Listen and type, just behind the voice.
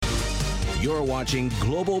You're watching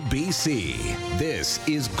Global BC. This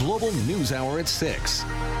is Global News Hour at 6.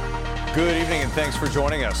 Good evening and thanks for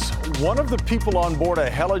joining us. One of the people on board a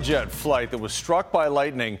Helijet flight that was struck by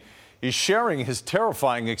lightning is sharing his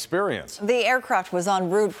terrifying experience. The aircraft was en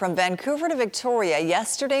route from Vancouver to Victoria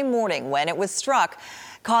yesterday morning when it was struck,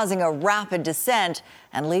 causing a rapid descent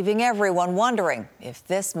and leaving everyone wondering if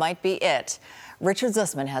this might be it. Richard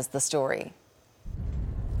Zussman has the story.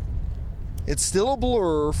 It's still a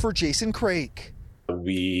blur for Jason Craik.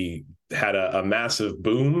 We had a massive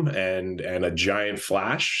boom and a giant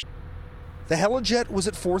flash. The Helijet was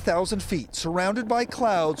at 4,000 feet, surrounded by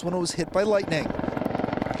clouds when it was hit by lightning.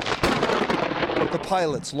 The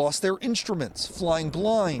pilots lost their instruments, flying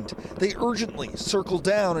blind. They urgently circled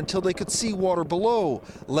down until they could see water below,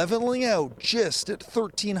 leveling out just at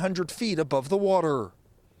 1,300 feet above the water.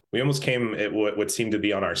 We almost came at what seemed to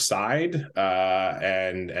be on our side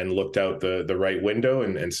and looked out the right window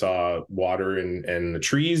and saw water and the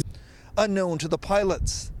trees. Unknown to the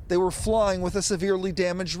pilots, they were flying with a severely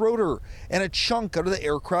damaged rotor and a chunk out of the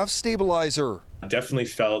aircraft stabilizer. Definitely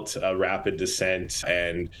felt a rapid descent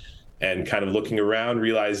and kind of looking around,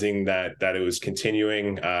 realizing that it was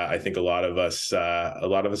continuing. I think a lot of us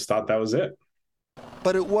thought that was it.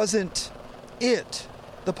 But it wasn't it.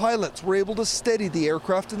 The pilots were able to steady the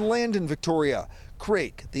aircraft and land in Victoria.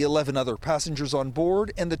 Craik, the 11 other passengers on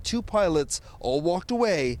board, and the 2 pilots all walked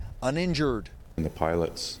away uninjured. And the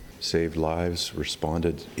pilots saved lives,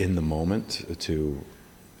 responded in the moment to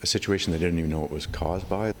a situation they didn't even know it was caused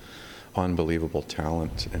by. Unbelievable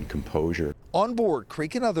talent and composure. On board,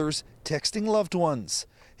 Craik and others texting loved ones.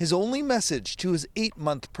 His only message to his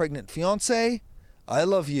 8-month pregnant fiancée, I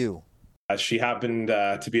love you. She happened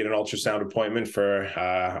to be at an ultrasound appointment for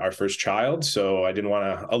our first child, so I didn't want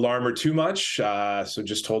to alarm her too much, so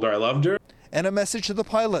just told her I loved her. And a message to the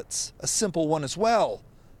pilots, a simple one as well.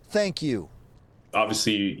 Thank you.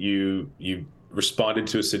 Obviously, you responded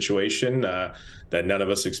to a situation that none of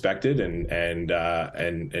us expected, and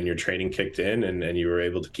your training kicked in, and you were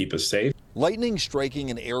able to keep us safe. Lightning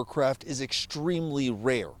striking an aircraft is extremely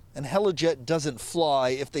rare, and Helijet doesn't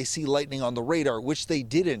fly if they see lightning on the radar, which they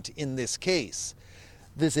didn't in this case.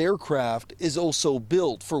 This aircraft is also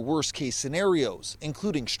built for worst-case scenarios,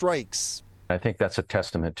 including strikes. I think that's a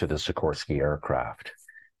testament to the Sikorsky aircraft,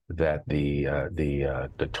 that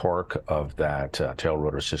the torque of that tail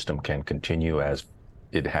rotor system can continue as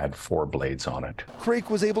it had 4 blades on it. Craik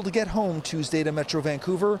was able to get home Tuesday to Metro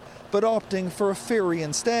Vancouver, but opting for a ferry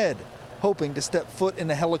instead, hoping to step foot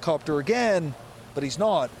in a helicopter again, but he's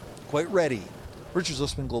not quite ready. Richard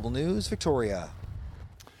Zussman, Global News, Victoria.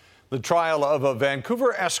 The trial of a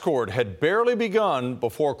Vancouver escort had barely begun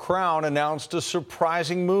before Crown announced a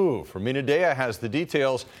surprising move. Romina Dea has the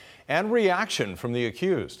details and reaction from the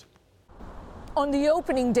accused. On the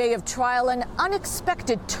opening day of trial, an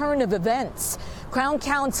unexpected turn of events. Crown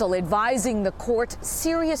Counsel advising the court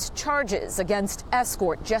serious charges against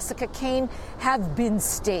escort Jessica Kane have been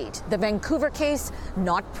stayed. The Vancouver case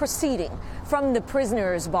not proceeding. From the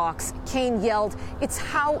prisoner's box, Kane yelled, "It's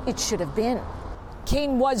how it should have been."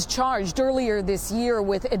 Kane was charged earlier this year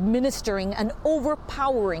with administering an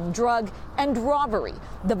overpowering drug and robbery.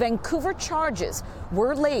 The Vancouver charges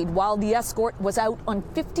were laid while the escort was out on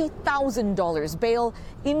 $50,000 bail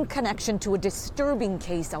in connection to a disturbing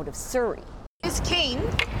case out of Surrey. Miss Kane,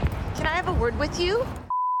 can I have a word with you?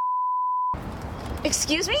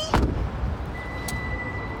 Excuse me?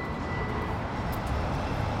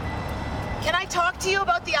 Can I talk to you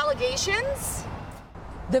about the allegations?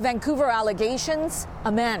 The Vancouver allegations: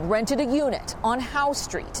 a man rented a unit on Howe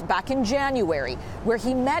Street back in January where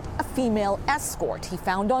he met a female escort he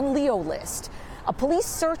found on Leo List. A police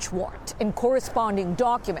search warrant and corresponding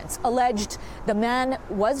documents alleged the man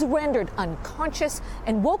was rendered unconscious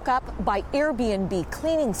and woke up by Airbnb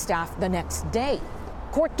cleaning staff the next day.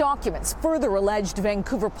 Court documents further alleged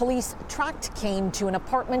Vancouver police tracked Kane to an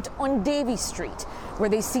apartment on Davie Street, where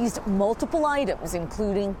they seized multiple items,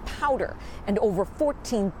 including powder and over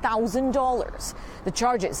 $14,000. The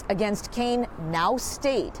charges against Kane now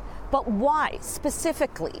stayed. But why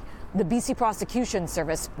specifically? The BC Prosecution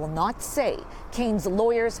Service will not say. Kane's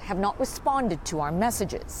lawyers have not responded to our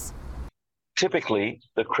messages. Typically,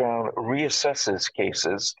 the Crown reassesses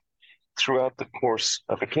cases throughout the course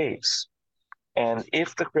of a case. And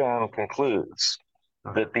if the Crown concludes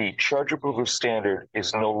that the charge approval standard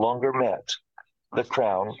is no longer met, the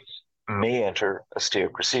Crown may enter a stay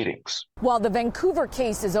of proceedings. While the Vancouver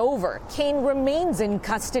case is over, Kane remains in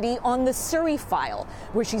custody on the Surrey file,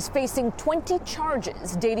 where she's facing 20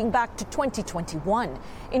 charges dating back to 2021,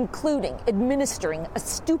 including administering a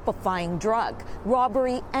stupefying drug,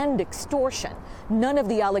 robbery, and extortion. None of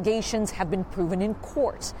the allegations have been proven in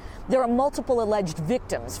court. There are multiple alleged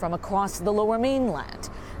victims from across the Lower Mainland.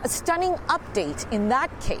 A stunning update in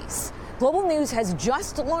that case. Global News has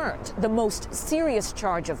just learned the most serious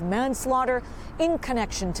charge of manslaughter in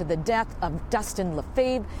connection to the death of Dustin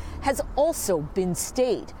Lefebvre has also been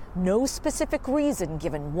stayed. No specific reason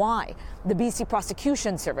given why. The BC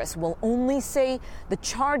Prosecution Service will only say the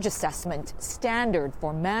charge assessment standard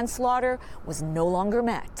for manslaughter was no longer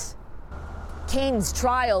met. Kane's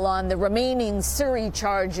trial on the remaining Surrey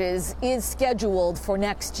charges is scheduled for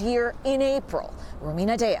next year in April.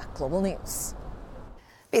 Romina Dea, Global News.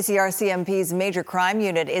 BC RCMP's Major Crime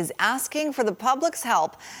Unit is asking for the public's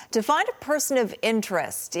help to find a person of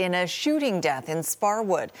interest in a shooting death in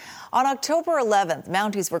Sparwood. On October 11th,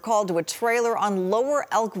 Mounties were called to a trailer on Lower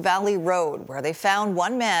Elk Valley Road, where they found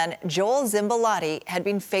one man, Joel Zimbalati, had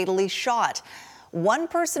been fatally shot. One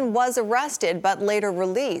person was arrested but later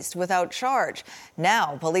released without charge.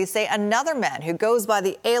 Now, police say another man who goes by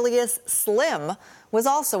the alias Slim was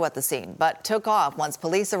also at the scene, but took off once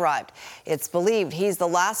police arrived. It's believed he's the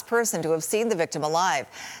last person to have seen the victim alive.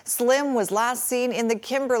 Slim was last seen in the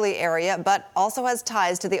Kimberley area, but also has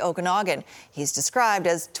ties to the Okanagan. He's described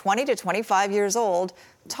as 20 to 25 years old,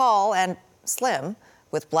 tall and slim,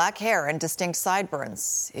 with black hair and distinct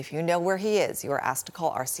sideburns. If you know where he is, you are asked to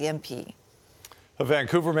call RCMP. A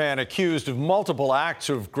Vancouver man accused of multiple acts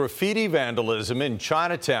of graffiti vandalism in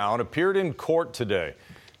Chinatown appeared in court today.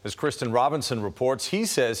 As Kristen Robinson reports, he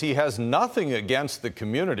says he has nothing against the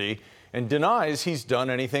community and denies he's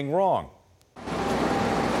done anything wrong.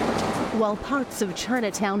 While parts of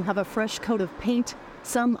Chinatown have a fresh coat of paint,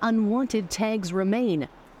 some unwanted tags remain,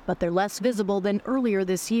 but they're less visible than earlier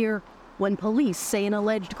this year when police say an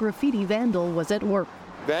alleged graffiti vandal was at work.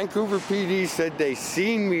 Vancouver PD said they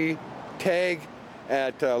seen me tag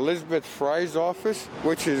at Elizabeth Fry's office,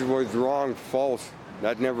 which was wrong, false.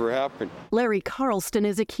 That never happened. Larry Carlston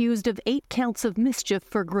is accused of 8 counts of mischief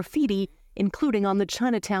for graffiti, including on the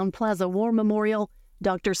Chinatown Plaza War Memorial,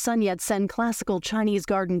 Dr. Sun Yat-sen Classical Chinese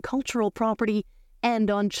Garden cultural property, and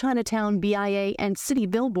on Chinatown BIA and city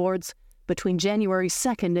billboards between January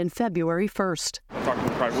 2nd and February 1st.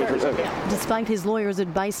 Despite his lawyer's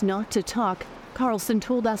advice not to talk, Carlston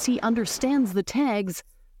told us he understands the tags,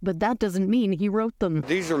 but that doesn't mean he wrote them.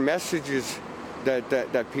 These are messages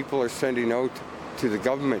that people are sending out to the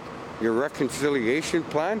government. Your reconciliation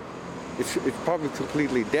plan, it's probably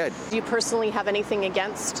completely dead. Do you personally have anything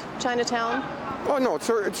against Chinatown? Oh, no,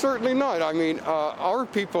 it's certainly not. I mean, our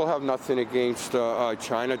people have nothing against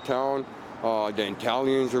Chinatown, the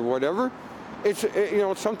Italians or whatever. It's,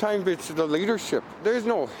 sometimes it's the leadership. There's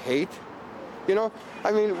no hate,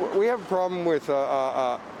 I mean, we have a problem with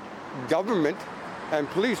government and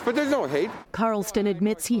police, but there's no hate. Carlston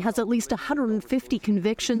admits he has at least 150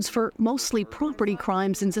 convictions for mostly property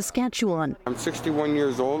crimes in Saskatchewan. I'm 61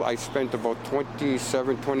 years old. I spent about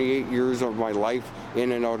 28 years of my life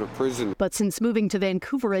in and out of prison. But since moving to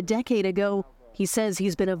Vancouver a decade ago, he says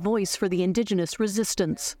he's been a voice for the Indigenous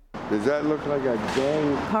resistance. Does that look like a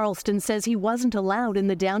gang? Carlston says he wasn't allowed in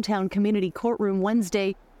the downtown community courtroom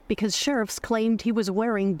Wednesday because sheriffs claimed he was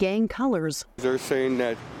wearing gang colors. They're saying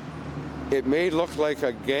that it may look like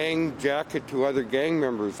a gang jacket to other gang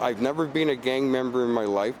members. I've never been a gang member in my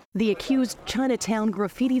life. The accused Chinatown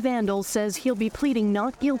graffiti vandal says he'll be pleading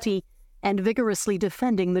not guilty and vigorously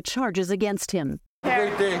defending the charges against him.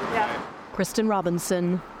 Great day. Yeah. Kristen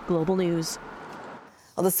Robinson, Global News.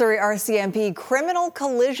 Well, the Surrey RCMP Criminal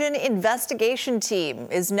Collision Investigation Team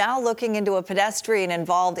is now looking into a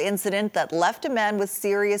pedestrian-involved incident that left a man with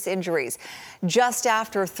serious injuries. Just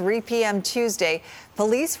after 3 p.m. Tuesday,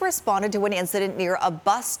 police responded to an incident near a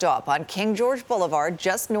bus stop on King George Boulevard,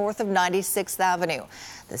 just north of 96th Avenue.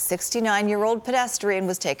 The 69-year-old pedestrian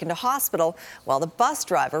was taken to hospital while the bus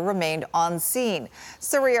driver remained on scene.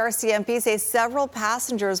 Surrey RCMP says several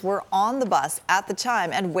passengers were on the bus at the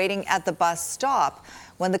time and waiting at the bus stop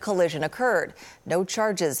when the collision occurred. No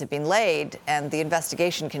charges have been laid, and the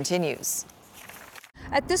investigation continues.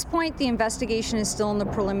 At this point, the investigation is still in the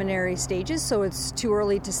preliminary stages, so it's too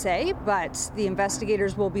early to say, but the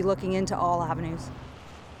investigators will be looking into all avenues.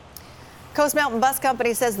 Coast Mountain Bus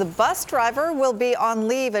Company says the bus driver will be on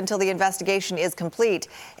leave until the investigation is complete.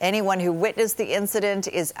 Anyone who witnessed the incident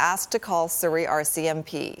is asked to call Surrey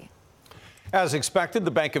RCMP. As expected,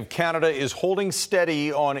 the Bank of Canada is holding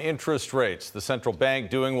steady on interest rates. The central bank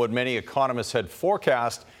doing what many economists had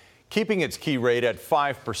forecast, keeping its key rate at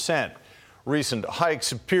 5%. Recent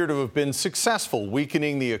hikes appear to have been successful,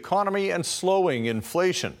 weakening the economy and slowing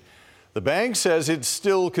inflation. The bank says it's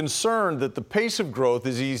still concerned that the pace of growth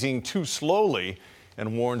is easing too slowly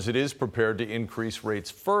and warns it is prepared to increase rates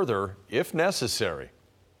further if necessary.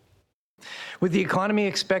 With the economy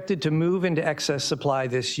expected to move into excess supply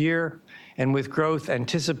this year, and with growth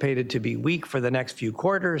anticipated to be weak for the next few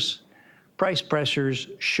quarters, price pressures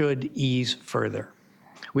should ease further.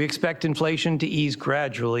 We expect inflation to ease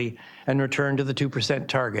gradually and return to the 2%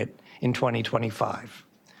 target in 2025.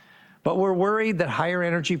 But we're worried that higher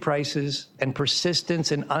energy prices and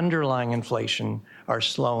persistence in underlying inflation are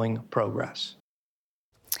slowing progress.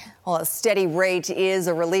 Well, a steady rate is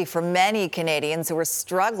a relief for many Canadians who are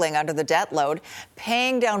struggling under the debt load.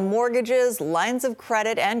 Paying down mortgages, lines of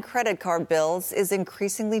credit, and credit card bills is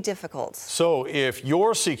increasingly difficult. So if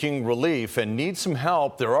you're seeking relief and need some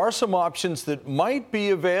help, there are some options that might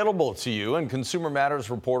be available to you. And Consumer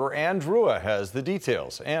Matters reporter Ann Drua has the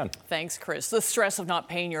details. Ann. Thanks, Chris. The stress of not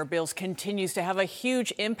paying your bills continues to have a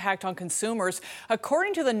huge impact on consumers.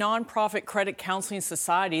 According to the nonprofit Credit Counseling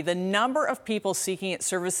Society, the number of people seeking its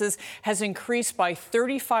services has increased by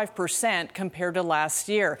 35% compared to last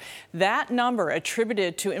year. That number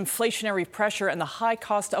attributed to inflationary pressure and the high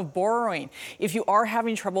cost of borrowing. If you are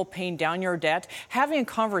having trouble paying down your debt, having a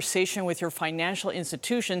conversation with your financial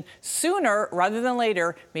institution sooner rather than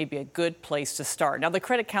later may be a good place to start. Now, the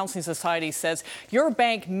Credit Counseling Society says your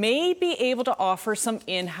bank may be able to offer some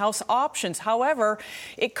in-house options. However,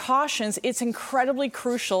 it cautions it's incredibly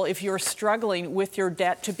crucial if you're struggling with your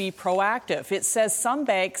debt to be proactive. It says some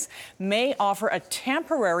banks may offer a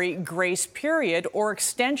temporary grace period or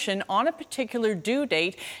extension on a particular due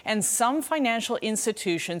date, and some financial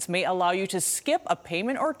institutions may allow you to skip a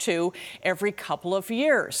payment or two every couple of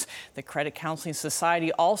years. The Credit Counseling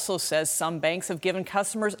Society also says some banks have given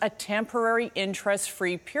customers a temporary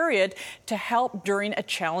interest-free period to help during a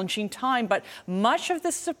challenging time, but much of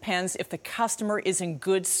this depends if the customer is in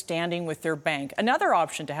good standing with their bank. Another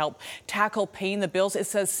option to help tackle paying the bills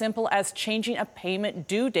is as simple as changing a payment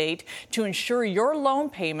due date to ensure your loan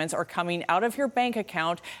payments are coming out of your bank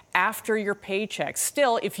account after your paycheck.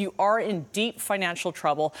 Still, if you are in deep financial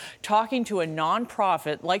trouble, talking to a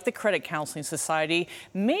nonprofit like the Credit Counseling Society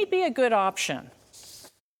may be a good option.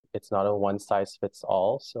 It's not a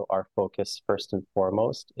one-size-fits-all, so our focus first and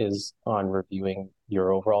foremost is on reviewing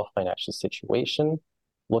your overall financial situation,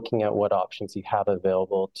 looking at what options you have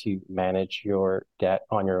available to manage your debt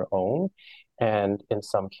on your own, and in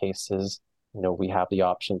some cases, we have the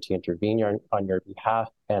option to intervene on your behalf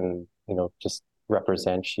and, just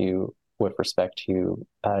represent you with respect to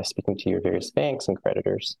speaking to your various banks and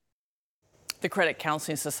creditors. The Credit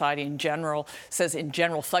Counseling Society in general says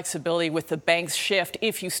flexibility with the bank's shift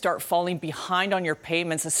if you start falling behind on your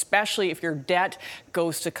payments, especially if your debt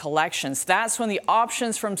goes to collections. That's when the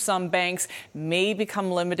options from some banks may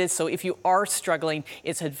become limited. So if you are struggling,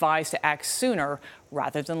 it's advised to act sooner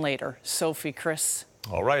rather than later. Sophie, Chris.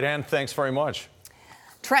 All right, Ann, thanks very much.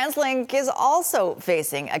 TransLink is also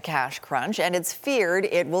facing a cash crunch, and it's feared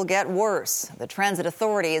it will get worse. The Transit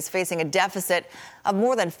Authority is facing a deficit of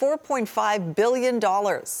more than $4.5 billion.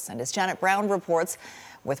 And as Janet Brown reports,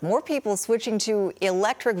 with more people switching to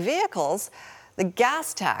electric vehicles, the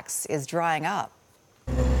gas tax is drying up.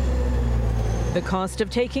 The cost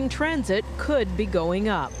of taking transit could be going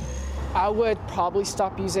up. I would probably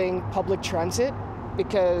stop using public transit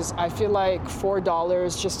because I feel like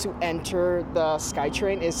 $4 just to enter the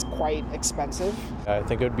SkyTrain is quite expensive. I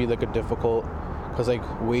think it would be a difficult because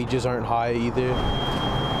wages aren't high either.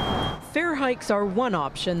 Fare hikes are one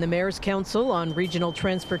option the Mayor's Council on Regional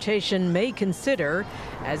Transportation may consider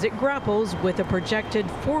as it grapples with a projected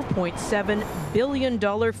 $4.7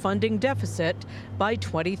 billion funding deficit by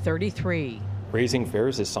 2033. Raising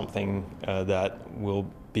fares is something that will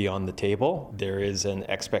be on the table. There is an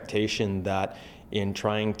expectation that in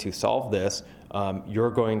trying to solve this,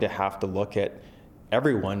 you're going to have to look at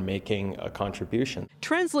everyone making a contribution.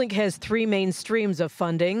 TransLink has three main streams of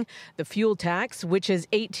funding. The fuel tax, which is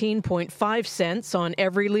 18.5 cents on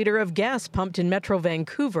every liter of gas pumped in Metro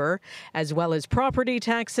Vancouver, as well as property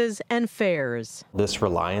taxes and fares. This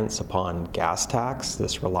reliance upon gas tax,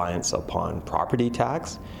 this reliance upon property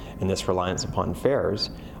tax, and this reliance upon fares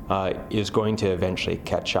is going to eventually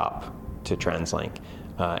catch up to TransLink.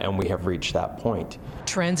 and we have reached that point.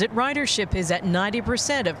 Transit ridership is at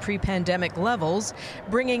 90% of pre-pandemic levels,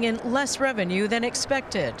 bringing in less revenue than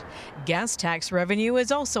expected. Gas tax revenue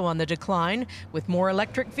is also on the decline, with more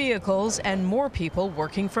electric vehicles and more people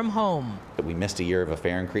working from home. We missed a year of a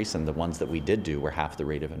fare increase, and the ones that we did do were half the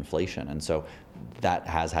rate of inflation. And so that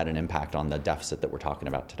has had an impact on the deficit that we're talking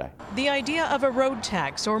about today. The idea of a road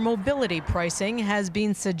tax or mobility pricing has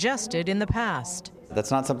been suggested in the past. That's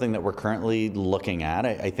not something that we're currently looking at.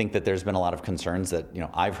 I think that there's been a lot of concerns that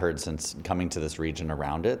I've heard since coming to this region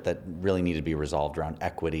around it that really need to be resolved around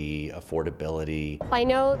equity, affordability. I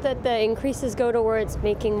know that the increases go towards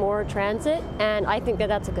making more transit, and I think that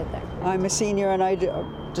that's a good thing. I'm a senior and I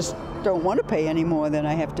just don't want to pay any more than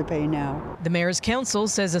I have to pay now. The Mayor's Council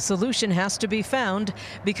says a solution has to be found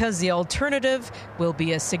because the alternative will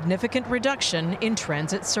be a significant reduction in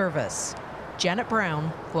transit service. Janet Brown,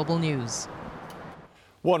 Global News.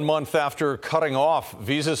 1 month after cutting off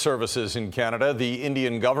visa services in Canada, the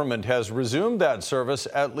Indian government has resumed that service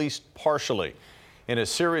at least partially. In a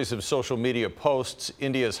series of social media posts,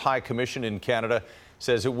 India's High Commission in Canada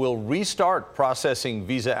says it will restart processing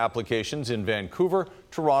visa applications in Vancouver,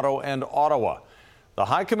 Toronto, and Ottawa. The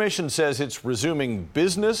High Commission says it's resuming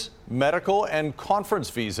business, medical, and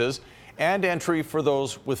conference visas and entry for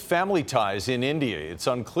those with family ties in India. It's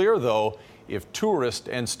unclear, though, if tourist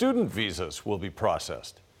and student visas will be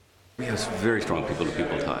processed. We have very strong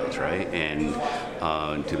people-to-people ties, right? And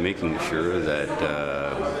to making sure that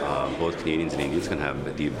both Canadians and Indians can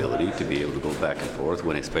have the ability to be able to go back and forth,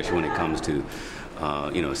 especially when it comes to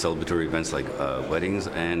celebratory events like weddings,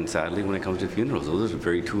 and sadly when it comes to funerals. Those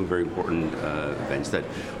are two very important events that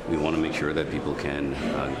we want to make sure that people can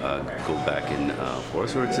go back and forth.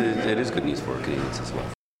 So it is good news for Canadians as well.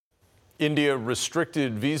 India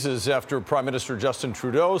restricted visas after Prime Minister Justin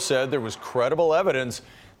Trudeau said there was credible evidence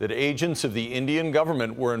that agents of the Indian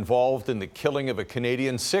government were involved in the killing of a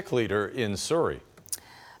Canadian Sikh leader in Surrey.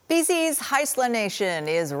 BC's Haisla Nation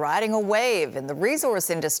is riding a wave in the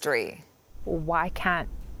resource industry. Why can't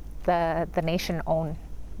the nation own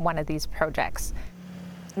one of these projects?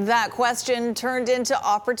 That question turned into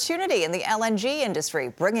opportunity in the LNG industry,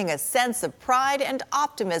 bringing a sense of pride and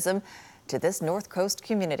optimism to this North Coast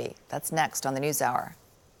community. That's next on the NewsHour.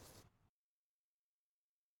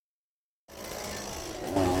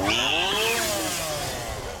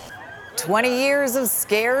 "20 years of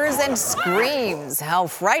scares and screams. How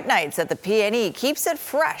Fright Nights at the PNE keeps it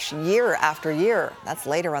fresh year after year." That's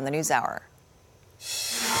later on the NewsHour.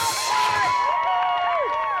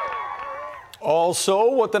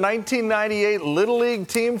 Also, what the 1998 Little League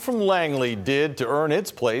team from Langley did to earn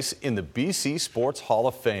its place in the BC Sports Hall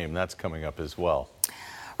of Fame. That's coming up as well.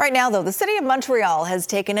 Right now, though, the City of Montreal has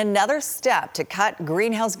taken another step to cut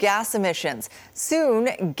greenhouse gas emissions.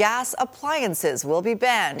 Soon, gas appliances will be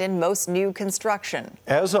banned in most new construction.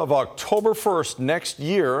 As of October 1st next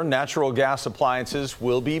year, natural gas appliances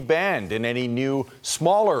will be banned in any new,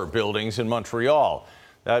 smaller buildings in Montreal.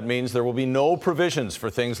 That means there will be no provisions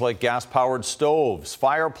for things like gas-powered stoves,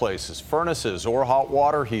 fireplaces, furnaces, or hot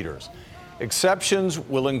water heaters. Exceptions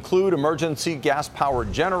will include emergency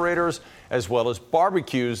gas-powered generators, as well as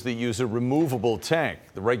barbecues that use a removable tank.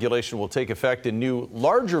 The regulation will take effect in new,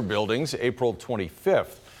 larger buildings April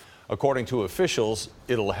 25th. According to officials,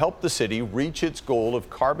 it'll help the city reach its goal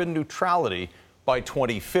of carbon neutrality by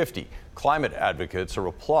 2050. Climate advocates are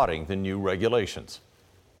applauding the new regulations.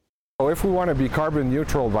 If we want to be carbon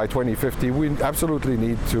neutral by 2050, we absolutely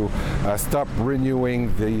need to stop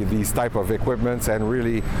renewing these type of equipments and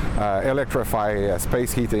really electrify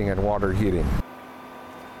space heating and water heating.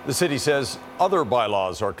 The city says other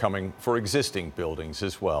bylaws are coming for existing buildings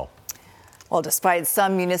as well. Well, despite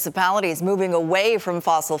some municipalities moving away from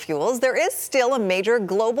fossil fuels, there is still a major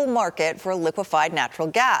global market for liquefied natural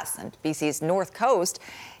gas, and BC's North Coast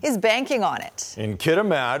is banking on it. In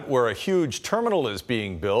Kitimat, where a huge terminal is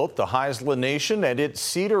being built, the Haisla Nation and its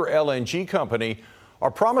Cedar LNG company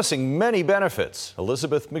are promising many benefits.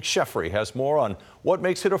 Elizabeth McSheffrey has more on what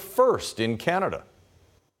makes it a first in Canada.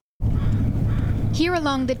 Here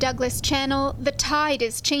along the Douglas Channel, the tide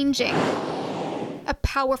is changing. A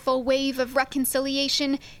powerful wave of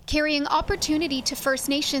reconciliation carrying opportunity to First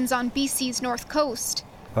Nations on BC's North Coast.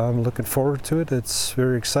 I'm looking forward to it. It's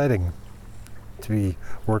very exciting to be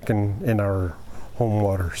working in our home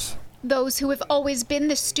waters. Those who have always been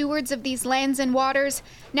the stewards of these lands and waters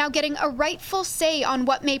now getting a rightful say on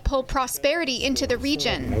what may pull prosperity into the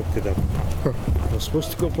region.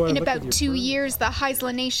 In about 2 years, the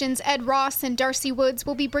Haisla Nation's Ed Ross and Darcy Woods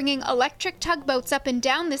will be bringing electric tugboats up and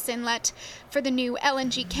down this inlet for the new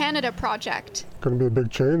LNG Canada project. Going to be a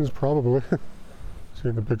big change, probably.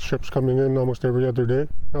 Seeing the big ships coming in almost every other day.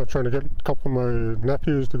 Trying to get a couple of my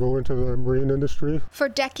nephews to go into the marine industry. For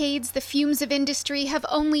decades, the fumes of industry have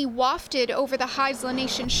only wafted over the Haisla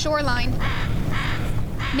Nation shoreline.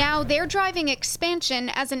 Now they're driving expansion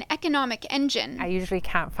as an economic engine. I usually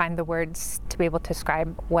can't find the words to be able to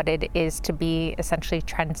describe what it is to be essentially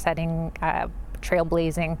trend-setting,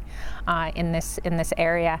 trailblazing in this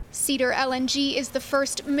area. Cedar LNG is the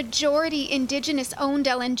first majority Indigenous-owned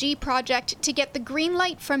LNG project to get the green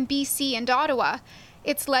light from BC and Ottawa.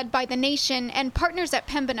 It's led by the nation and partners at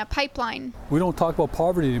Pembina Pipeline. We don't talk about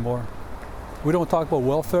poverty anymore. We don't talk about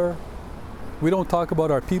welfare. We don't talk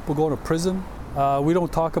about our people going to prison. We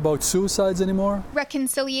don't talk about suicides anymore.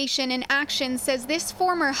 Reconciliation in Action says this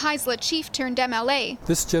former Haisla chief turned MLA.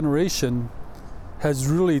 This generation has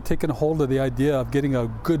really taken hold of the idea of getting a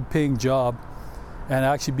good paying job and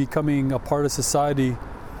actually becoming a part of society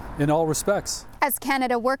in all respects. As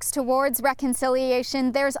Canada works towards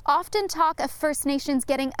reconciliation, there's often talk of First Nations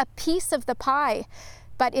getting a piece of the pie.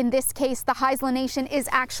 But in this case, the Haisla Nation is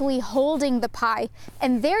actually holding the pie,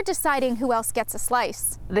 and they're deciding who else gets a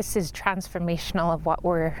slice. This is transformational of what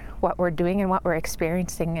we're doing and what we're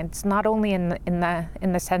experiencing. It's not only in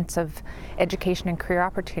the sense of education and career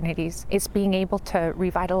opportunities. It's being able to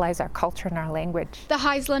revitalize our culture and our language. The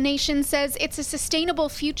Haisla Nation says it's a sustainable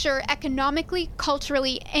future economically,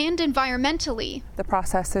 culturally, and environmentally. The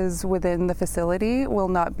processes within the facility will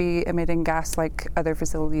not be emitting gas like other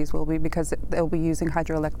facilities will be, because they'll be using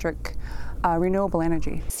hydroelectric renewable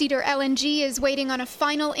energy. Cedar LNG is waiting on a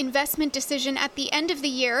final investment decision at the end of the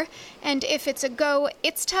year, and if it's a go,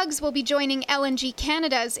 its tugs will be joining LNG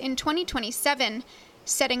Canada's in 2027,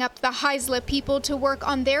 setting up the Haisla people to work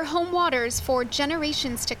on their home waters for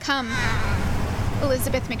generations to come.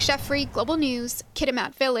 Elizabeth McSheffrey, Global News,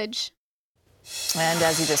 Kitimat Village. And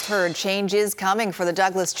as you just heard, change is coming for the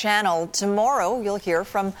Douglas Channel. Tomorrow, you'll hear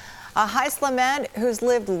from a Haisla man who's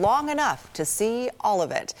lived long enough to see all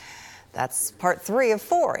of it. That's part 3 of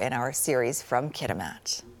 4 in our series from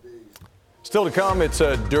Kitimat. Still to come, it's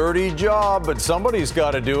a dirty job, but somebody's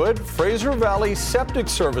got to do it. Fraser Valley Septic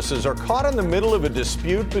Services are caught in the middle of a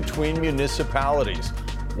dispute between municipalities.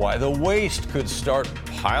 Why the waste could start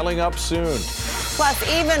piling up soon. Plus,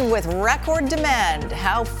 even with record demand,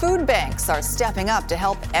 how food banks are stepping up to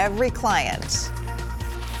help every client.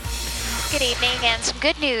 Good evening, and some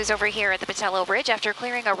good news over here at the Pattullo Bridge. After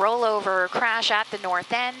clearing a rollover crash at the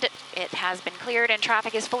north end, it has been cleared and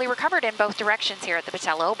traffic is fully recovered in both directions here at the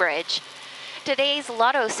Pattullo Bridge. Today's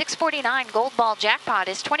Lotto 649 Gold Ball jackpot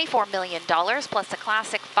is $24 million, plus a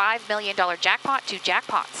classic $5 million jackpot, 2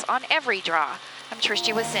 jackpots on every draw. I'm Trish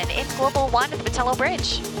Jewison in Global One at the Pattullo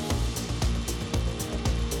Bridge.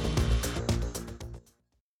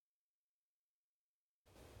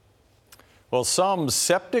 Well, some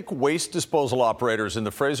septic waste disposal operators in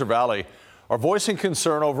the Fraser Valley are voicing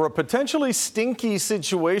concern over a potentially stinky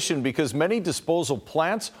situation because many disposal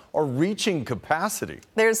plants are reaching capacity.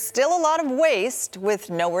 There's still a lot of waste with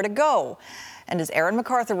nowhere to go. And as Aaron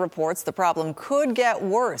MacArthur reports, the problem could get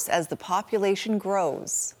worse as the population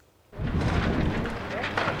grows.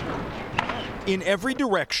 In every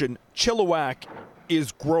direction, Chilliwack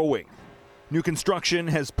is growing. New construction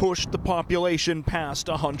has pushed the population past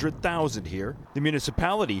 100,000 here. The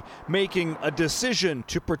municipality making a decision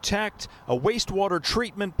to protect a wastewater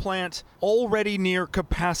treatment plant already near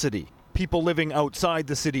capacity. People living outside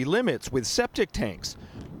the city limits with septic tanks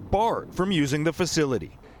barred from using the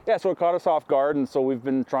facility. Yeah, so it caught us off guard, and so we've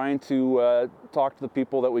been trying to talk to the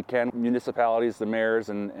people that we can, municipalities, the mayors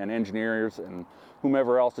and engineers and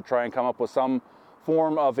whomever else, to try and come up with some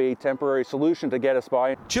form of a temporary solution to get us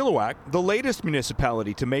by. Chilliwack, the latest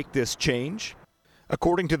municipality to make this change.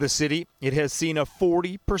 According to the city, it has seen a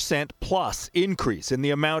 40% plus increase in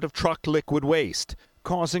the amount of trucked liquid waste,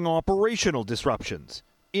 causing operational disruptions,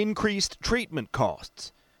 increased treatment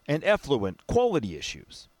costs, and effluent quality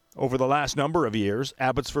issues. Over the last number of years,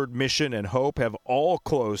 Abbotsford, Mission, and Hope have all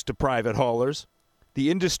closed to private haulers.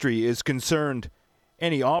 The industry is concerned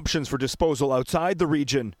any options for disposal outside the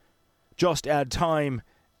region just add time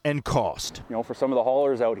and cost. You know, for some of the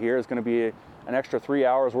haulers out here, it's going to be an extra 3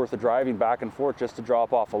 hours worth of driving back and forth just to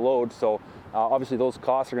drop off a load. So obviously those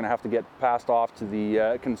costs are going to have to get passed off to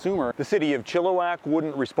the consumer. The city of Chilliwack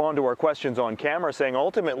wouldn't respond to our questions on camera, saying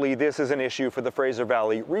ultimately this is an issue for the Fraser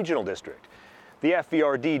Valley Regional District. The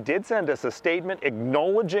FVRD did send us a statement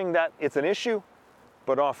acknowledging that it's an issue,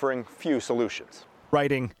 but offering few solutions.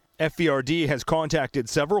 Writing, FVRD has contacted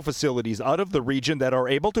several facilities out of the region that are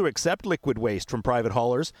able to accept liquid waste from private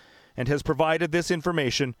haulers and has provided this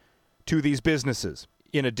information to these businesses.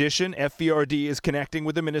 In addition, FVRD is connecting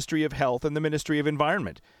with the Ministry of Health and the Ministry of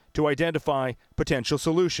Environment to identify potential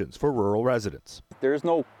solutions for rural residents. There's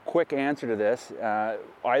no quick answer to this.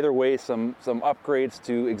 Either way, some upgrades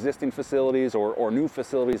to existing facilities or new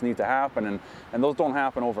facilities need to happen, and those don't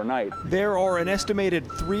happen overnight. There are an estimated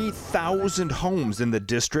 3,000 homes in the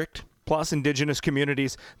district, plus Indigenous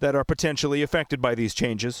communities that are potentially affected by these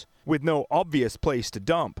changes. With no obvious place to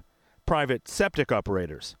dump, private septic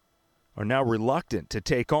operators are now reluctant to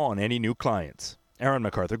take on any new clients. Aaron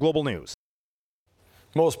MacArthur, Global News.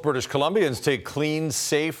 Most British Columbians take clean,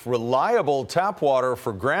 safe, reliable tap water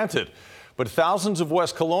for granted. But thousands of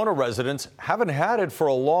West Kelowna residents haven't had it for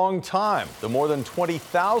a long time. The more than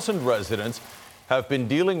 20,000 residents have been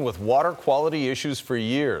dealing with water quality issues for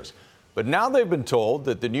years. But now they've been told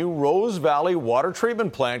that the new Rose Valley water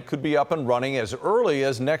treatment plant could be up and running as early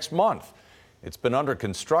as next month. It's been under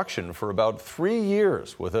construction for about 3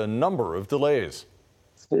 years with a number of delays.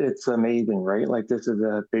 It's amazing, right? Like, this is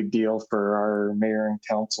a big deal for our mayor and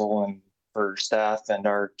council and for staff and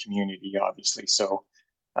our community, obviously. So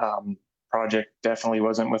project definitely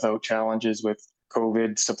wasn't without challenges with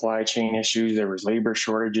COVID, supply chain issues. There was labor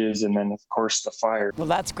shortages, and then of course the fire. Well,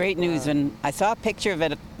 that's great news. And I saw a picture of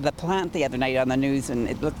it, the plant, the other night on the news, and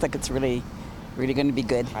it looks like it's really going to be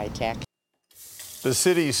good. High tech. The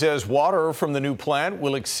city says water from the new plant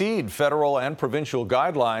will exceed federal and provincial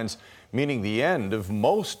guidelines, meaning the end of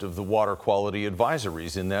most of the water quality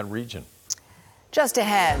advisories in that region. Just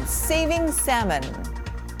ahead, saving salmon.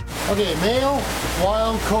 Okay, male,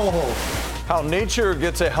 wild coho. How nature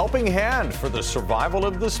gets a helping hand for the survival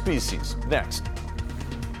of the species. Next.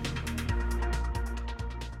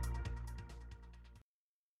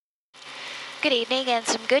 Good evening and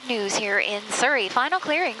some good news here in Surrey. Final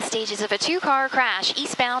clearing stages of a two-car crash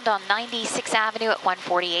eastbound on 96th Avenue at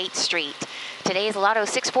 148th Street. Today's Lotto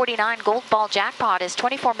 649 Gold Ball jackpot is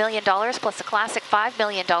 $24 million plus a classic $5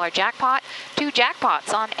 million jackpot. 2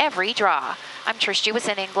 jackpots on every draw. I'm Trish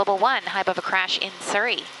Jewison in Global One. Hype of a crash in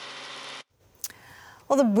Surrey.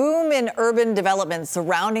 Well, the boom in urban development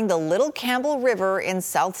surrounding the Little Campbell River in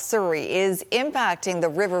South Surrey is impacting the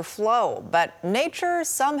river flow, but nature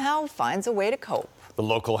somehow finds a way to cope. The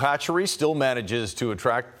local hatchery still manages to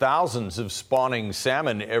attract thousands of spawning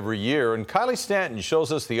salmon every year, and Kylie Stanton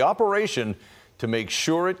shows us the operation to make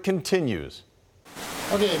sure it continues.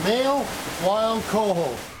 Okay, male, wild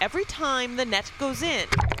coho. Every time the net goes in,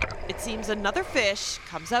 it seems another fish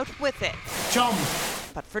comes out with it. Chum.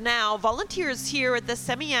 But for now, volunteers here at the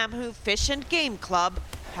Semiahmoo Fish and Game Club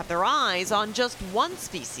have their eyes on just one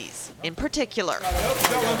species in particular.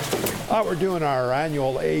 We're doing our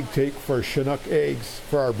annual egg take for Chinook eggs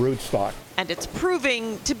for our brood stock. And it's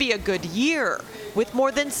proving to be a good year, with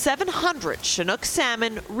more than 700 Chinook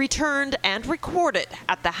salmon returned and recorded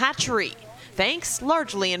at the hatchery, thanks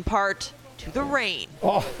largely in part to the rain.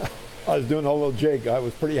 Oh, I was doing a little jig. I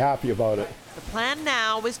was pretty happy about it. The plan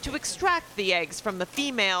now is to extract the eggs from the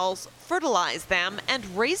females, fertilize them, and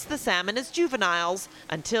raise the salmon as juveniles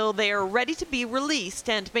until they are ready to be released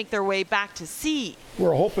and make their way back to sea.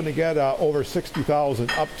 We're hoping to get over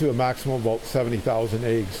 60,000 up to a maximum of about 70,000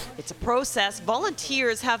 eggs. It's a process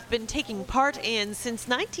volunteers have been taking part in since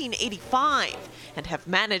 1985 and have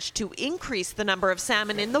managed to increase the number of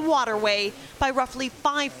salmon in the waterway by roughly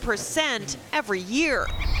 5% every year.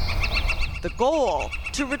 The goal,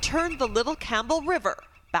 to return the Little Campbell River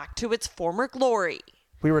back to its former glory.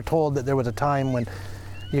 We were told that there was a time when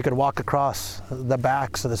you could walk across the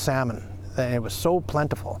backs of the salmon. And it was so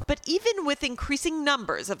plentiful. But even with increasing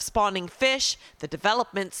numbers of spawning fish, the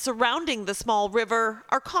developments surrounding the small river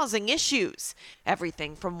are causing issues.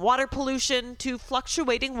 Everything from water pollution to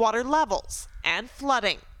fluctuating water levels and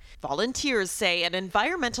flooding. Volunteers say an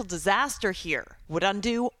environmental disaster here would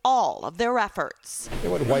undo all of their efforts.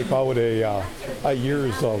 It would wipe out a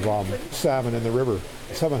years of salmon in the river.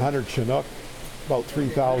 700 Chinook, about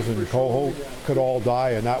 3,000 coho could all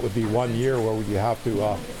die, and that would be 1 year where we have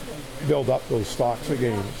to build up those stocks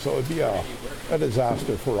again. So it would be a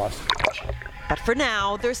disaster for us. But for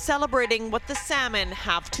now, they're celebrating what the salmon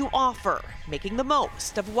have to offer, making the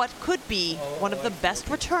most of what could be one of the best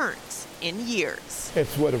returns in years.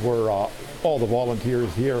 It's what we're all the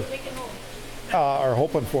volunteers here are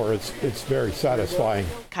hoping for. It's very satisfying.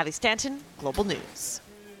 Kylie Stanton, Global News.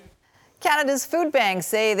 Canada's food banks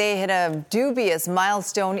say they hit a dubious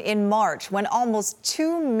milestone in March when almost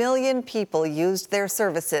 2 million people used their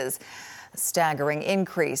services. A staggering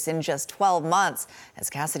increase in just 12 months. As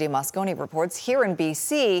Cassidy Mosconi reports, here in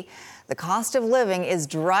BC, the cost of living is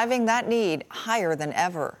driving that need higher than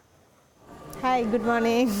ever. Hi, good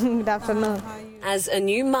morning. Good afternoon. As a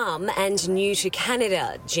new mum and new to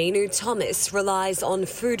Canada, Ginu Thomas relies on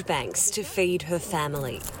food banks to feed her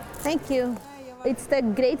family. Thank you. It's the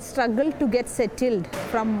great struggle to get settled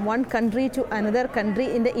from one country to another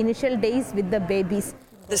country in the initial days with the babies.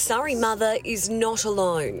 The Surrey mother is not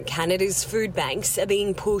alone. Canada's food banks are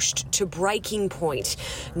being pushed to breaking point.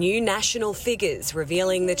 New national figures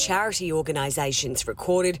revealing the charity organisations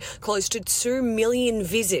recorded close to 2 million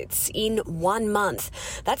visits in 1 month.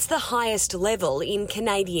 That's the highest level in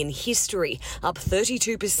Canadian history, up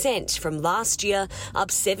 32% from last year,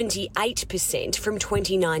 up 78% from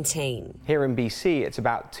 2019. Here in BC, it's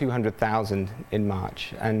about 200,000 in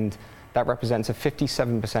March, and that represents a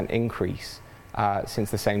 57% increase since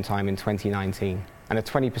the same time in 2019, and a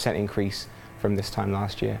 20% increase from this time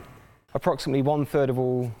last year. Approximately 1/3 of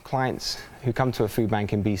all clients who come to a food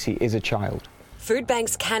bank in BC is a child. Food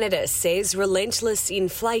Banks Canada says relentless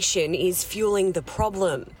inflation is fueling the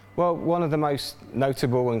problem. Well, one of the most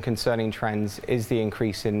notable and concerning trends is the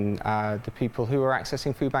increase in the people who are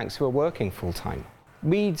accessing food banks who are working full-time.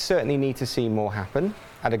 We certainly need to see more happen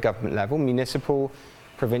at a government level, municipal,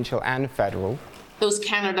 provincial and federal. Those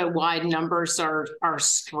Canada-wide numbers are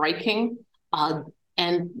striking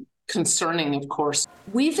and concerning, of course.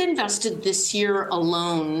 We've invested this year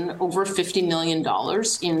alone over $50 million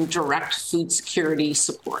in direct food security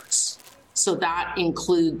supports. So that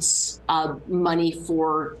includes money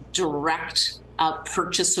for direct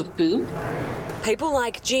purchase of food. People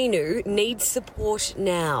like Ginu need support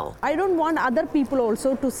now. I don't want other people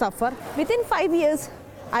also to suffer. Within 5 years,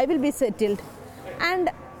 I will be settled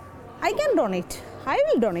and I can donate. I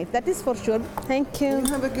will donate, that is for sure. Thank you.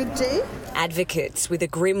 Have a good day. Advocates with a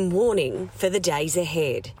grim warning for the days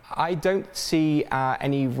ahead. I don't see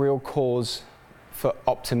any real cause for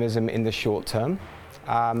optimism in the short term.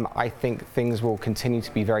 I think things will continue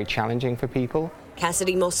to be very challenging for people.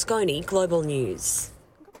 Cassidy Moscone, Global News.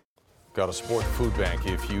 Got to support the food bank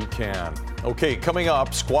if you can. Okay, coming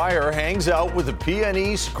up, Squire hangs out with the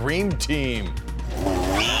PNE Scream Team.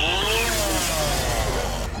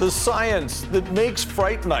 The science that makes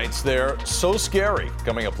Fright Nights there so scary,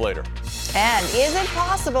 coming up later. And is it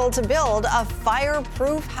possible to build a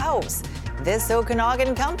fireproof house? This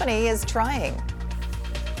Okanagan company is trying.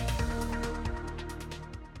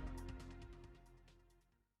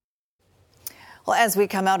 Well, as we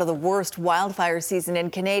come out of the worst wildfire season in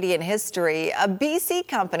Canadian history, a BC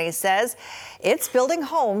company says it's building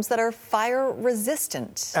homes that are fire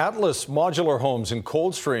resistant. Atlas Modular Homes in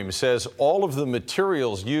Coldstream says all of the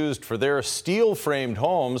materials used for their steel-framed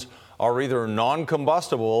homes are either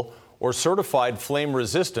non-combustible or certified flame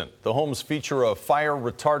resistant. The homes feature a fire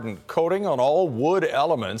retardant coating on all wood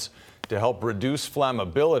elements to help reduce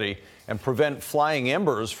flammability and prevent flying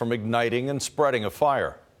embers from igniting and spreading a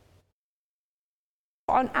fire.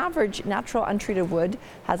 On average, natural untreated wood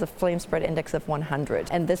has a flame spread index of 100,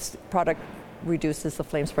 and this product reduces the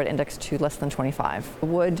flame spread index to less than 25.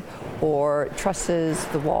 Wood or trusses,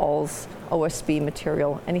 the walls, OSB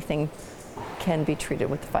material, anything can be treated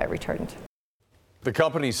with the fire retardant. The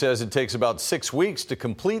company says it takes about 6 weeks to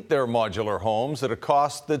complete their modular homes at a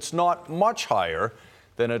cost that's not much higher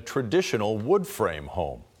than a traditional wood frame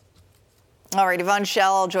home. All right, Yvonne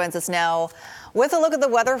Schell joins us now with a look at the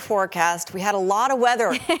weather forecast. We had a lot of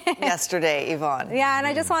weather yesterday, Yvonne. Yeah, and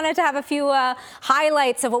I just wanted to have a few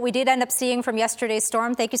highlights of what we did end up seeing from yesterday's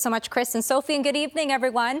storm. Thank you so much, Chris and Sophie, and good evening,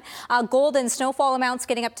 everyone. Golden snowfall amounts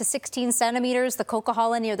getting up to 16 centimeters. The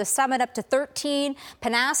Coquihalla near the summit up to 13.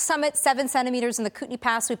 Panas summit 7 centimeters. In the Kootenay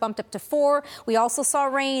Pass, we bumped up to 4. We also saw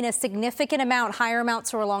rain, a significant amount. Higher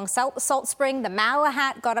amounts were along Salt Spring. The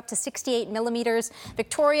Malahat got up to 68 millimeters.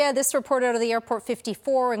 Victoria, this reported out of the airport,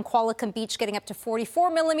 54, and Qualicum Beach getting up to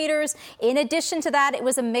 44 millimeters. In addition to that, it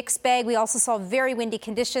was a mixed bag. We also saw very windy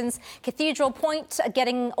conditions. Cathedral Point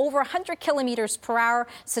getting over 100 kilometers per hour.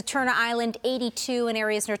 Saturna Island 82 in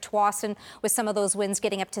areas near Tsawwassen, with some of those winds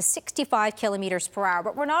getting up to 65 kilometers per hour.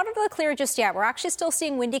 But we're not out of the clear just yet. We're actually still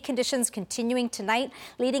seeing windy conditions continuing tonight,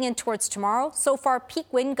 leading in towards tomorrow. So far, peak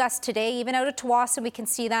wind gusts today, even out of Tsawwassen, we can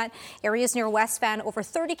see that. Areas near West Van over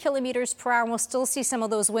 30 kilometers per hour. And we'll still see some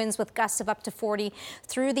of those winds with gusts of up to 40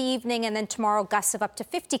 through the evening, and then tomorrow gusts of up to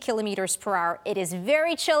 50 kilometers per hour. It is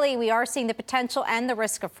very chilly. We are seeing the potential and the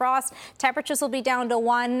risk of frost. Temperatures will be down to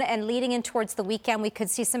 1, and leading in towards the weekend, we could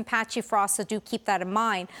see some patchy frost, so do keep that in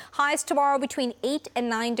mind. Highs tomorrow between 8 and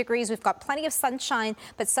 9 degrees. We've got plenty of sunshine,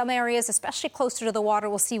 but some areas, especially closer to the water,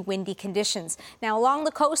 will see windy conditions. Now, along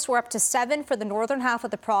the coast, we're up to 7 for the northern half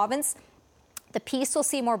of the province. The Peace will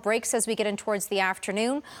see more breaks as we get in towards the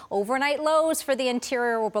afternoon. Overnight lows for the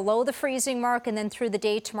interior were below the freezing mark, and then through the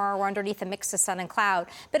day tomorrow we're underneath a mix of sun and cloud.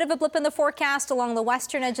 Bit of a blip in the forecast along the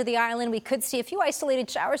western edge of the island. We could see a few isolated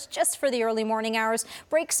showers just for the early morning hours.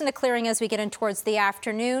 Breaks into clearing as we get in towards the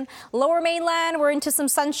afternoon. Lower mainland, we're into some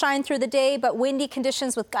sunshine through the day, but windy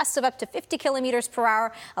conditions with gusts of up to 50 kilometers per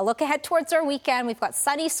hour. A look ahead towards our weekend. We've got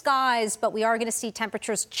sunny skies, but we are going to see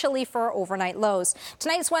temperatures chilly for overnight lows.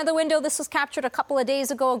 Tonight's weather window, this was captured a couple of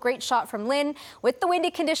days ago. A great shot from Lynn with the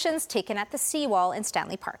windy conditions taken at the seawall in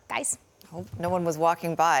Stanley Park. Guys? Hope no one was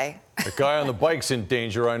walking by. The guy on the bike's in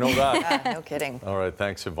danger, I know that. Yeah, no kidding. All right,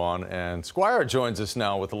 thanks, Yvonne. And Squire joins us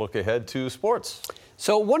now with a look ahead to sports.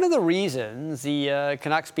 So one of the reasons the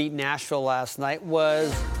Canucks beat Nashville last night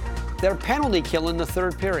was their penalty kill in the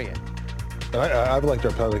third period. I've liked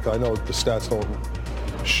our penalty kill. I know the stats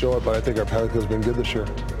don't show it, but I think our penalty kill has been good this year.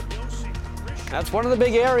 That's one of the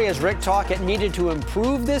big areas Rick Tocchet needed to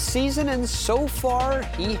improve this season, and so far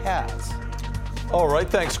he has. All right,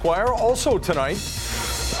 thanks, Squire. Also tonight,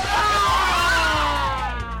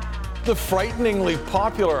 the frighteningly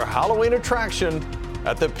popular Halloween attraction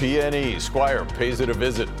at the PNE. Squire pays it a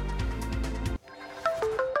visit.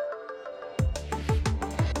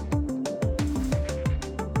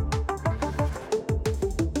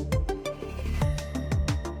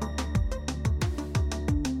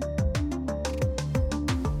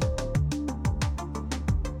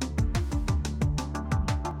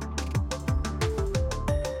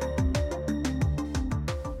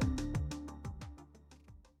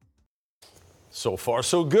 So far,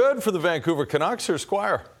 so good for the Vancouver Canucks. Or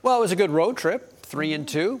Squire. Well, it was a good road trip,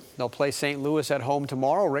 3-2. They'll play St. Louis at home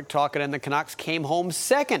tomorrow. Rick Tocchet and the Canucks came home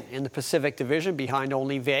second in the Pacific Division behind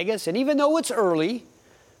only Vegas. And even though it's early,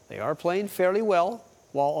 they are playing fairly well,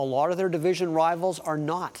 while a lot of their division rivals are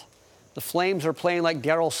not. The Flames are playing like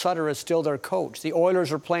Darryl Sutter is still their coach. The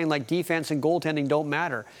Oilers are playing like defense and goaltending don't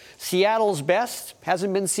matter. Seattle's best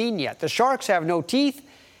hasn't been seen yet. The Sharks have no teeth,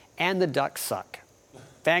 and the Ducks suck.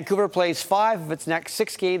 Vancouver plays 5 of its next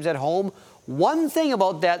 6 games at home. One thing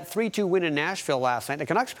about that 3-2 win in Nashville last night, the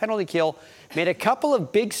Canucks penalty kill made a couple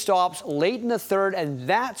of big stops late in the third, and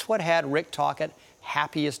that's what had Rick Tocchet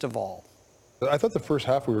happiest of all. I thought the first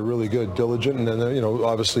half we were really good, diligent, and then,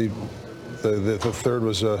 obviously the third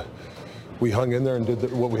was we hung in there and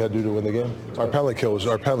did what we had to do to win the game. Our penalty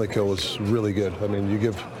kill was really good. I mean, you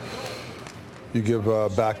give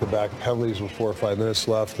back-to-back penalties with 4 or 5 minutes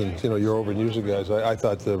left, and you're overusing guys. I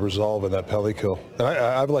thought the resolve in that penalty kill, and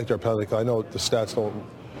I've liked our penalty kill. I know the stats don't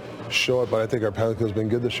show it, but I think our penalty kill has been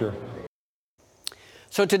good this year.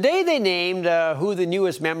 So today they named who the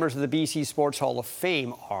newest members of the BC Sports Hall of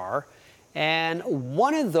Fame are, and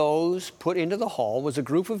one of those put into the hall was a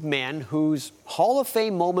group of men whose Hall of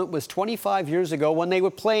Fame moment was 25 years ago when they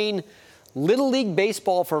were playing Little League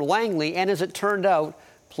Baseball for Langley, and as it turned out,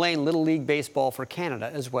 playing Little League Baseball for Canada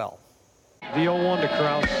as well. The 0-1 to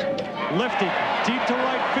Krause. Lifting deep to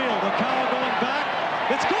right field. Okawa going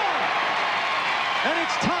back. It's gone! And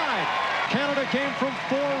it's tied. Canada came from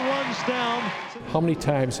 4 runs down. How many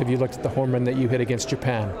times have you looked at the home run that you hit against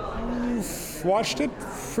Japan? Watched it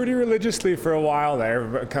pretty religiously for a while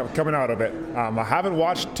there, coming out of it. I haven't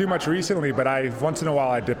watched too much recently, but once in a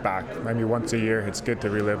while I dip back. Maybe once a year. It's good to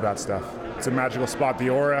relive that stuff. It's a magical spot. The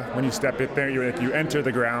aura, when you step in there, you enter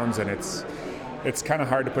the grounds, and it's kind of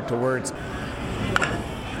hard to put to words.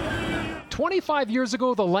 25 years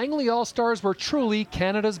ago, the Langley All-Stars were truly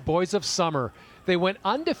Canada's boys of summer. They went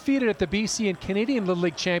undefeated at the BC and Canadian Little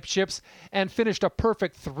League Championships and finished a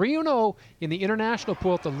perfect 3-0 in the international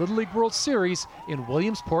pool at the Little League World Series in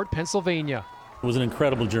Williamsport, Pennsylvania. It was an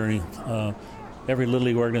incredible journey. Every Little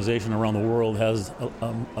League organization around the world has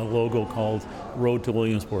a logo called Road to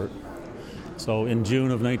Williamsport. So in June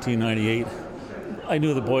of 1998, I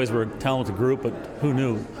knew the boys were a talented group, but who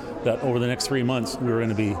knew that over the next 3 months we were going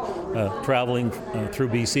to be traveling through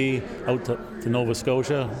BC out to Nova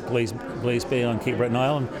Scotia, Blaise Bay on Cape Breton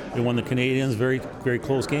Island. We won the Canadians, very, very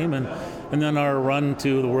close game, and then our run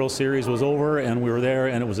to the World Series was over, and we were there,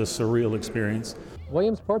 and it was a surreal experience.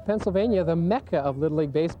 Williamsport, Pennsylvania, the mecca of Little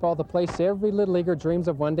League Baseball, the place every Little Leaguer dreams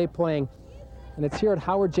of one day playing. And it's here at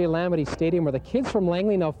Howard J. Lamity Stadium where the kids from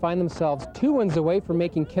Langley now find themselves 2 wins away from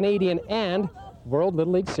making Canadian and World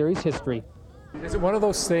Little League Series history. Is it one of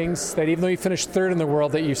those things that even though you finished 3rd in the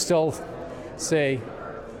world that you still say,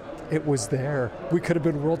 it was there, we could have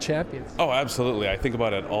been world champions? Oh, absolutely. I think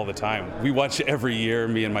about it all the time. We watch every year,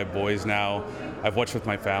 me and my boys now. I've watched with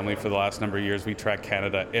my family for the last number of years. We track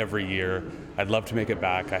Canada every year. I'd love to make it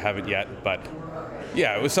back. I haven't yet, but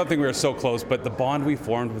yeah, it was something we were so close. But the bond we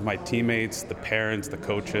formed with my teammates, the parents, the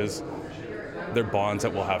coaches, they're bonds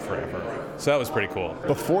that we'll have forever. So that was pretty cool.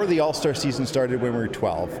 Before the All-Star season started when we were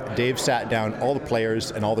 12, Dave sat down all the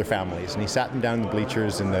players and all their families, and he sat them down in the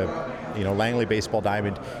bleachers in the Langley Baseball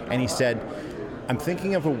Diamond, and he said, I'm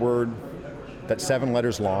thinking of a word that's 7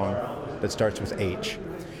 letters long that starts with H,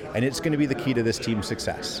 and it's going to be the key to this team's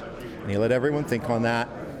success. And he let everyone think on that.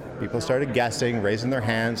 People started guessing, raising their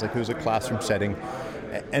hands like it was a classroom setting,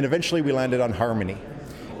 and eventually we landed on harmony.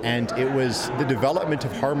 And it was the development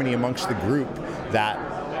of harmony amongst the group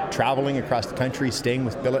that traveling across the country, staying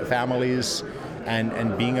with billet families,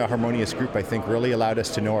 and being a harmonious group, I think really allowed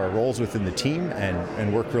us to know our roles within the team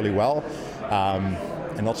and work really well,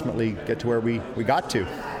 and ultimately get to where we got to.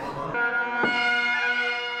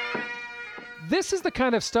 This is the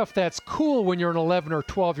kind of stuff that's cool when you're an 11 or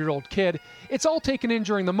 12-year-old kid. It's all taken in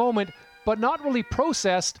during the moment, but not really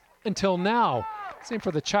processed until now. Same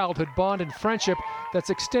for the childhood bond and friendship that's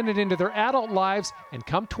extended into their adult lives, and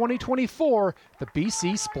come 2024, the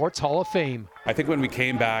BC Sports Hall of Fame. I think when we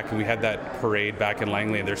came back and we had that parade back in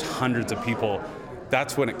Langley and there's hundreds of people,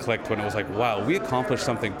 that's when it clicked, when it was like, wow, we accomplished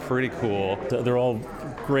something pretty cool. They're all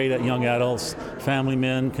great at young adults, family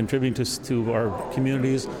men, contributing to our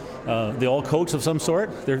communities. They all coach of some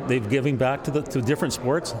sort. They've giving back to different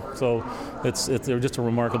sports. So they're just a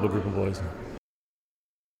remarkable group of boys.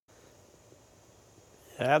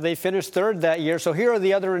 They finished third that year. So here are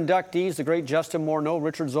the other inductees: the great Justin Morneau,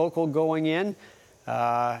 Richard Zokol going in,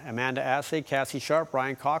 Amanda Assay, Cassie Sharp,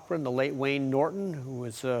 Ryan Cochran, the late Wayne Norton, who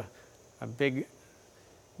was a big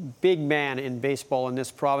man in baseball in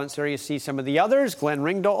this province. There you see some of the others: Glenn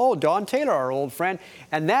Ringdahl, Don Taylor, our old friend,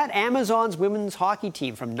 and that Amazons women's hockey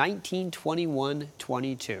team from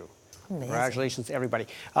 1921-22. Amazing. Congratulations to everybody.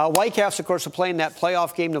 Whitecaps, of course, are playing that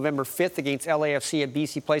playoff game November 5th against LAFC at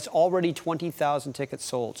BC Place. Already 20,000 tickets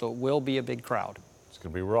sold, so it will be a big crowd. It's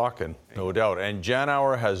going to be rocking, no doubt. And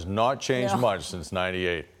Janauer has not changed much since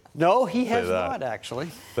 '98. No, he has not, actually.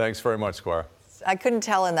 Thanks very much, Squire. I couldn't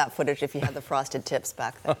tell in that footage if you had the frosted tips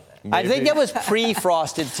back then. I think that was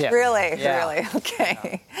pre-frosted tips. Really? Yeah. Really?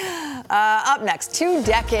 Okay. Up next, 2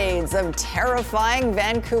 decades of terrifying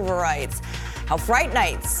Vancouverites. How Fright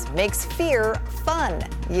Nights makes fear fun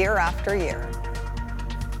year after year.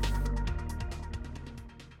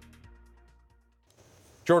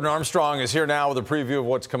 Jordan Armstrong is here now with a preview of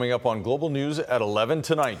what's coming up on Global News at 11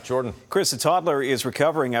 tonight. Jordan. Chris, a toddler is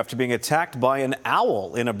recovering after being attacked by an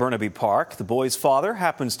owl in a Burnaby park. The boy's father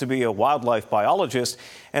happens to be a wildlife biologist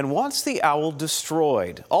and wants the owl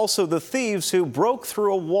destroyed. Also, the thieves who broke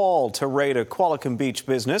through a wall to raid a Qualicum Beach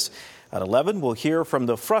business. At 11, we'll hear from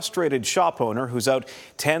the frustrated shop owner who's out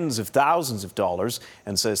tens of thousands of dollars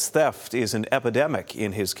and says theft is an epidemic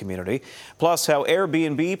in his community. Plus, how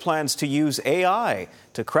Airbnb plans to use AI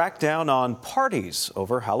to crack down on parties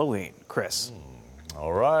over Halloween. Chris.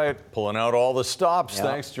 All right, pulling out all the stops. Yeah.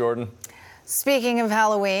 Thanks, Jordan. Speaking of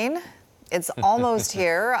Halloween, it's almost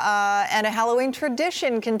here, and a Halloween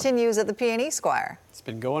tradition continues at the P&E, Squire. It's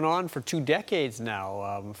been going on for 2 decades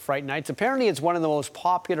now. Fright Nights. Apparently, it's one of the most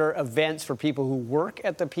popular events for people who work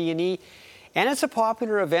at the P&E, and it's a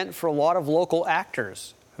popular event for a lot of local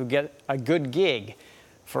actors who get a good gig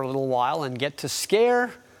for a little while and get to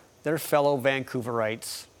scare their fellow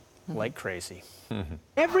Vancouverites like crazy.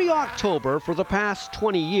 Every October for the past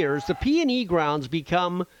 20 years, the P&E grounds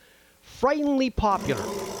become frighteningly popular,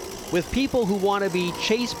 with people who want to be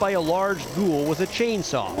chased by a large ghoul with a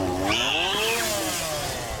chainsaw,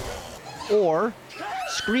 or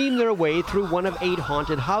scream their way through one of 8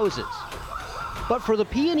 haunted houses. But for the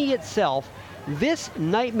P&E itself, this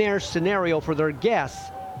nightmare scenario for their guests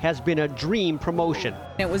has been a dream promotion.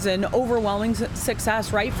 It was an overwhelming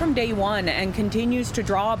success right from day one and continues to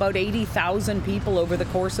draw about 80,000 people over the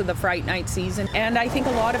course of the Fright Night season. And I think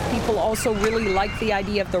a lot of people also really like the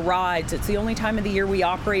idea of the rides. It's the only time of the year we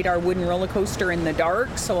operate our wooden roller coaster in the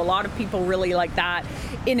dark, so a lot of people really like that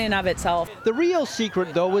in and of itself. The real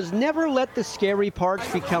secret, though, was never let the scary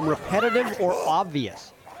parts become repetitive or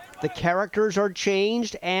obvious. The characters are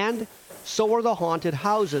changed, and so are the haunted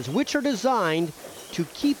houses, which are designed to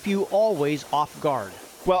keep you always off guard.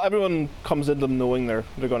 Well, everyone comes into them knowing they're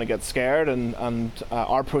going to get scared, and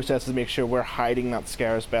our process is to make sure we're hiding that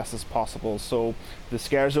scare as best as possible. So the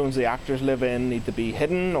scare zones the actors live in need to be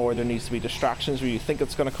hidden, or there needs to be distractions where you think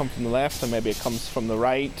it's going to come from the left and maybe it comes from the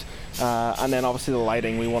right. And then obviously the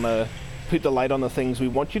lighting, we want to put the light on the things we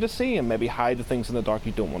want you to see and maybe hide the things in the dark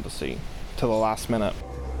you don't want to see till the last minute.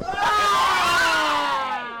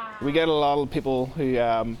 We get a lot of people who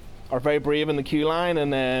are very brave in the queue line,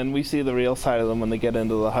 and then we see the real side of them when they get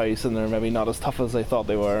into the house and they're maybe not as tough as they thought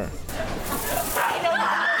they were.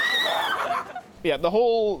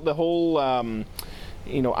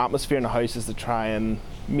 atmosphere in a house is to try and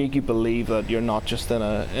make you believe that you're not just in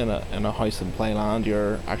a house in playland.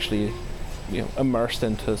 You're actually immersed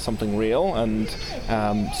into something real, and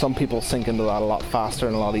some people sink into that a lot faster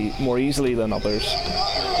and a lot more easily than others.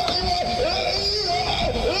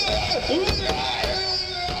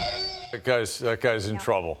 That guy's in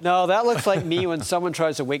trouble. No, that looks like me when someone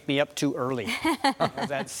tries to wake me up too early.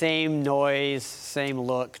 That same noise, same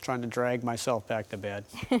look, trying to drag myself back to bed.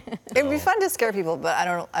 It would be fun to scare people, but I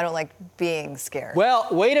don't like being scared. Well,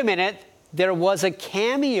 wait a minute. There was a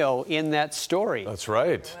cameo in that story. That's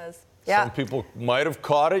right. Yeah. Some people might have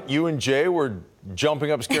caught it. You and Jay were jumping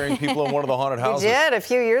up, scaring people in one of the haunted houses. We did a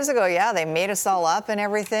few years ago, yeah. They made us all up and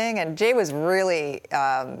everything. And Jay was really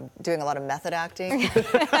doing a lot of method acting. He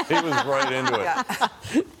was right into it.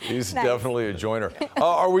 Yeah. He's definitely a joiner.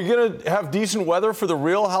 Are we going to have decent weather for the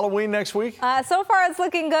real Halloween next week? So far, it's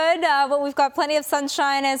looking good, but we've got plenty of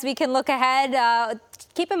sunshine as we can look ahead.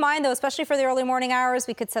 Keep in mind, though, especially for the early morning hours,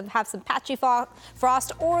 we could have some patchy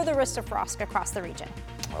frost or the risk of frost across the region.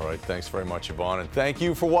 All right. Thanks very much, Yvonne. And thank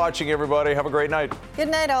you for watching, everybody. Have a great night. Good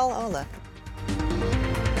night, all. Oh, look.